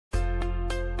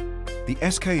The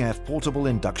SKF portable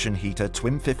induction heater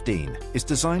TWIM 15 is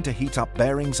designed to heat up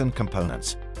bearings and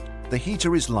components. The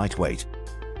heater is lightweight.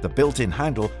 The built-in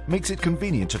handle makes it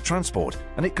convenient to transport,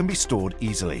 and it can be stored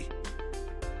easily.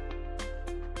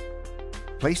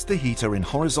 Place the heater in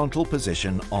horizontal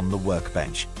position on the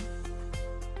workbench.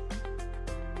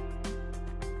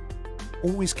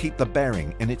 Always keep the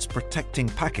bearing in its protecting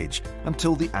package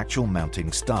until the actual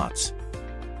mounting starts.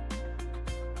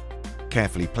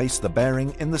 Carefully place the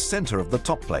bearing in the center of the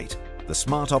top plate. The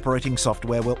smart operating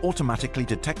software will automatically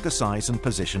detect the size and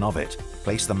position of it.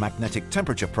 Place the magnetic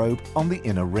temperature probe on the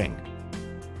inner ring.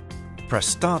 Press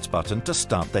Start button to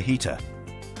start the heater.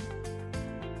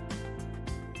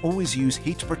 Always use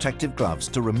heat protective gloves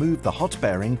to remove the hot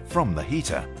bearing from the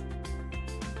heater.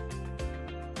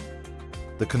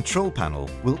 The control panel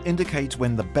will indicate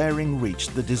when the bearing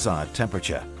reached the desired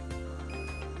temperature.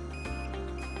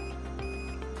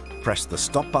 Press the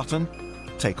Stop button,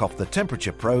 take off the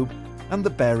temperature probe, and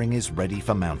the bearing is ready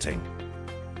for mounting.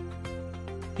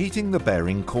 Heating the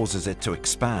bearing causes it to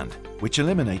expand, which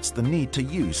eliminates the need to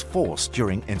use force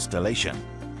during installation.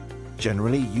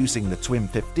 Generally, using the TWIM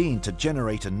 15 to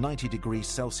generate a 90 degrees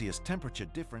Celsius temperature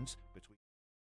difference